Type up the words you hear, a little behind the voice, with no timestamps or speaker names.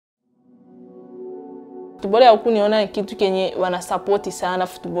Football ya huku niona kitu kenye wanasupporti sana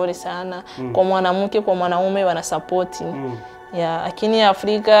football sana. Kwa mwanamke kwa mwanaume wanasupporti. Lakini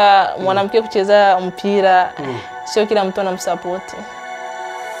Afrika mwanamke kucheza mpira sio kila mtu anamsupport.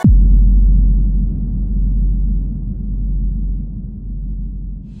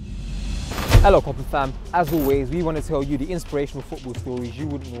 Hello Copper fam, as always we want to tell you the inspirational football stories you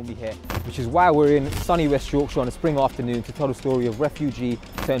wouldn't normally hear, which is why we're in sunny West Yorkshire on a spring afternoon to tell the story of refugee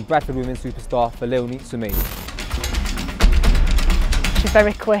turned Bradford women's superstar Falone Sumaili. She's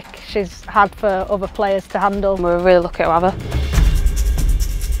very quick, she's hard for other players to handle. We're really lucky to have her.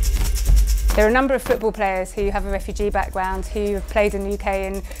 There are a number of football players who have a refugee background who have played in the UK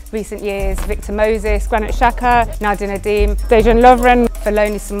in recent years. Victor Moses, Granit Xhaka, Nadia Nadim, Dejan Lovren,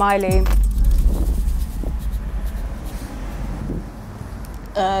 Falone Sumaili.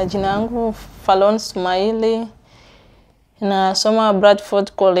 Jina langu Falone Sumaili, nasoma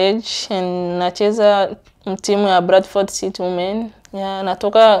Bradford College and nacheza timu ya Bradford City Women.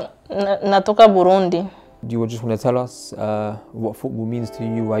 Natoka Burundi. Do you just want to tell us what football means to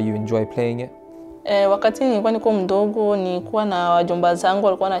you, why you enjoy playing it? Wakati nilikuwa niko mdogo, nilikuwa na wajomba zangu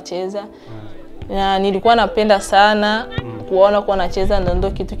walikuwa wanacheza. Na nilikuwa napenda sana kuona kwa wanacheza,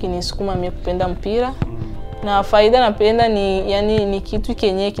 ndio kitu kinisukuma mimi kupenda mpira. Na faida napenda ni kitu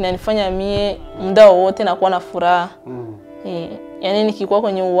kenye kinanifanya mie muda wote na kuwa na furaha. Yani nikikuwa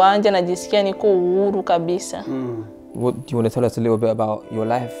kwenye uwanja najisikia niko uhuru kabisa. What do you want to tell us a little bit about your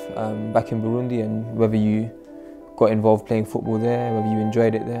life back in Burundi and whether you got involved playing football there, whether you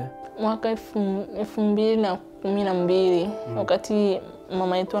enjoyed it there? Mwaka 2012 wakati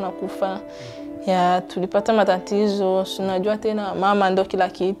mama yetu anakufa, tulipata matatizo, tunajua tena mama ndio kila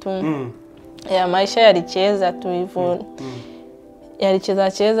kitu. Maisha yalicheza tu hivyo.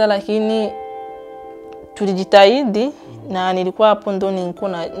 Yalicheza lakini tulijitahidi na nilikuwa hapo ndo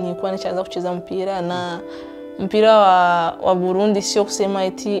nilikuwa nichaanza kucheza mpira, na mpira wa Burundi sio kusema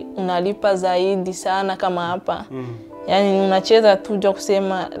eti unalipa zaidi sana kama hapa. Yani unacheza tu ndio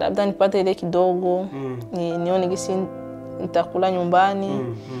kusema labda nipate ile kidogo, nione gisi nitakula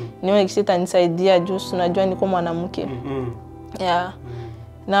nyumbani, nione gisi itanisaidia juu unajua niko mwanamke.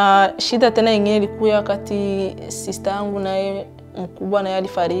 Na shida tena nyingine ilikuwa wakati sister yangu naye mkubwa naye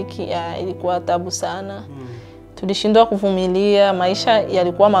alifariki, ilikuwa tabu sana. Tulishindwa kuvumilia, maisha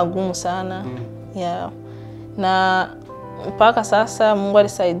yalikuwa magumu sana. Na mpaka sasa Mungu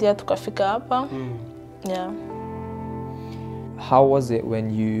alisaidia tukafika hapa. How was it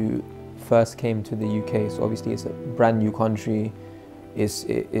when you first came to the UK? So obviously it's a brand new country. It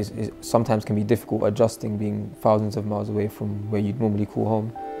sometimes can be difficult adjusting, being thousands of miles away from where you'd normally call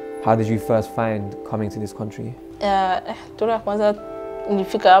home. How did you first find coming to this country? Tura kwanza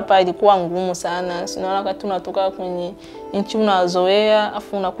nilifika hapa ilikuwa ngumu sana. Sinaona wakati tunatoka kwenye nchi unazoea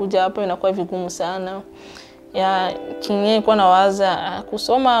afu unakuja hapa inakuwa vigumu sana. Kinye nilikuwa nawaza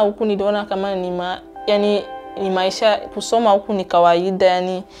kusoma huku niliona kama ni maisha, kusoma huku ni kawaida,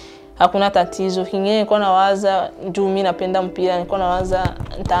 yani hakuna tatizo. Kinye nilikuwa nawaza juu mimi napenda mpira, nilikuwa nawaza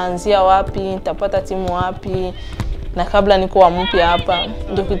nitaanzia wapi, nitapata timu wapi, na kabla niko mpya hapa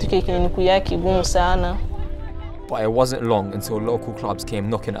ndio kitu kinikuya kigumu sana. But it wasn't long until local clubs came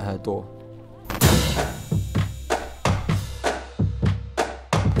knocking at her door.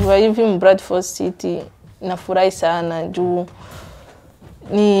 Kwa hivyo Bradford City nafurahi sana juu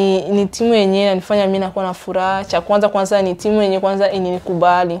ni timu yenyewe inanifanya mimi nakuwa na furaha. Cha kwanza ni timu yenyewe kwanza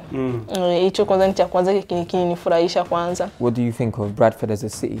inikubali. Hicho kwanza ni cha kwanza kinifurahisha kwanza. What do you think of Bradford as a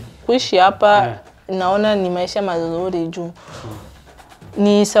city? Kuishi hapa naona ni maisha mazuri juu.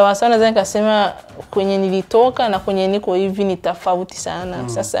 Ni sawa sana naweza nikasema kwenye nilitoka na kwenye niko hivi ni tofauti sana.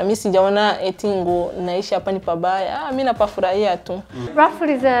 Sasa mimi sijaona eti ngo naishi hapa ni pabaya. Mimi napafurahia tu. Bradford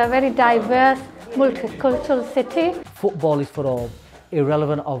is a very diverse, multicultural city. Football is for all,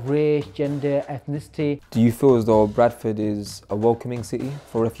 irrelevant of race, gender, ethnicity. Do you feel as though Bradford is a welcoming city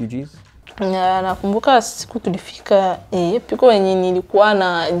for refugees? Nakumbuka siku tulifika piko wenye nilikuwa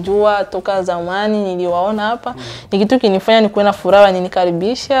najua toka zamani niliwaona hapa. Ni kitu kinifanya nikuwe na furaha,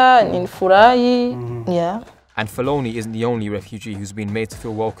 ninikaribisha, nilifurahi. And Falone isn't the only refugee who's been made to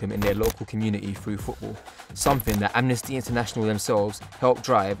feel welcome in their local community through football, something that Amnesty International themselves helped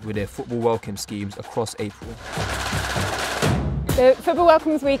drive with their football welcome schemes across April. The Football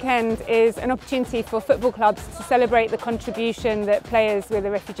Welcomes weekend is an opportunity for football clubs to celebrate the contribution that players with a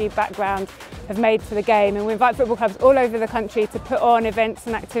refugee background have made to the game, and we invite football clubs all over the country to put on events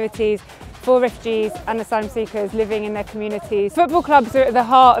and activities for refugees and asylum seekers living in their communities. Football clubs are at the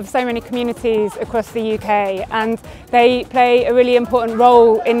heart of so many communities across the UK, and they play a really important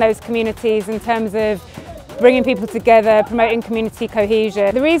role in those communities in terms of bringing people together, promoting community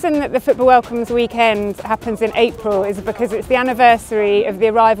cohesion. The reason that the Football Welcomes weekend happens in April is because it's the anniversary of the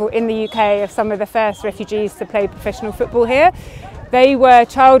arrival in the UK of some of the first refugees to play professional football here. They were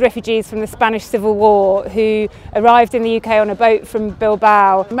child refugees from the Spanish Civil War who arrived in the UK on a boat from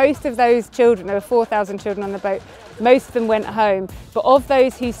Bilbao. Most of those children, there were 4,000 children on the boat, most of them went home. But of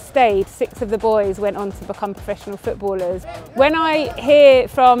those who stayed, 6 of the boys went on to become professional footballers. When I hear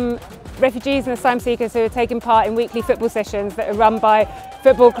from refugees and asylum seekers who are taking part in weekly football sessions that are run by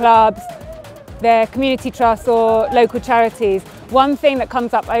football clubs, their community trusts or local charities, one thing that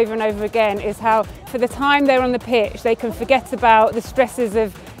comes up over and over again is how for the time they're on the pitch they can forget about the stresses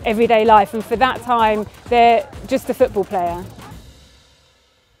of everyday life, and for that time they're just a football player.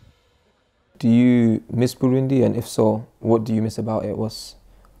 Do you miss Burundi, and if so, what do you miss about it?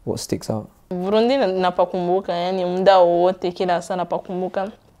 What sticks out? Burundi napakumbuka, yani muda wote kila saa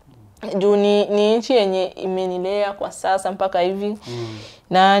napakumbuka. Juu ni nchi yenye imenilea kwa sasa mpaka hivi.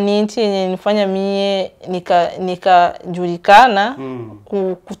 Na ni nchi yenye nifanya mie nikajulikana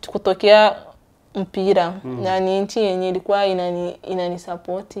kutokea mpira. Na ni nchi yenye ilikuwa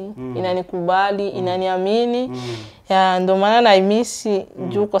inanisapoti, inanikubali, inaniamini. Ya ndo maana naimisi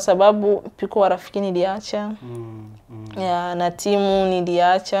juu kwa sababu piko wa rafiki niliacha. Ya na timu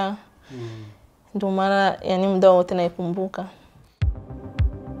niliacha. Ndo maana yani muda wote naikumbuka.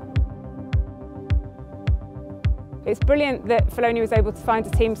 It's brilliant that Falone was able to find a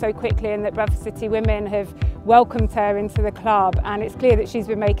team so quickly and that Bradford City women have welcomed her into the club, and it's clear that she's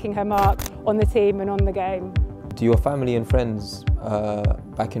been making her mark on the team and on the game. Do your family and friends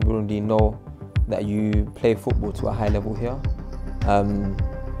back in Burundi know that you play football to a high level here?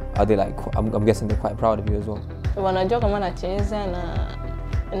 Are they like, I'm guessing they're quite proud of you as well? Wanajua kama nacheza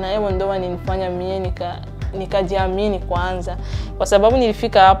na hiyo ndo wananifanya mie nikajiamini kwanza. Kwa sababu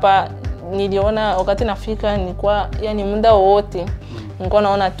nilifika hapa niliona wakati nafika nilikuwa yani muda wote nilikuwa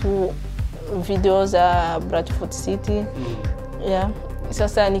naona tu video za Bradford City. Yeah.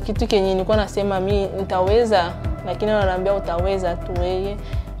 Sasa ni kitu kenye nilikuwa nasema mimi nitaweza, lakini wananiambia utaweza tu wewe,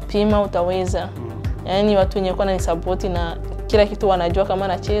 pima utaweza. Yani watu wenye kwa wananisupport na kila kitu wanajua kama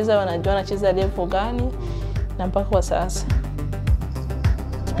nacheza, wanajua nacheza level gani na mpaka kwa sasa.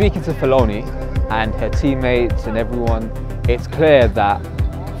 Speaking to Falone and her teammates and everyone, it's clear that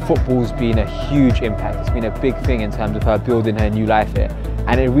football's been a huge impact. It's been a big thing in terms of her building her new life here.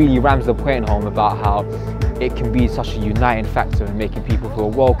 And it really rams the point home about how it can be such a uniting factor in making people feel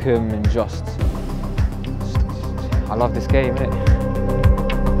welcome and just I love this game, innit?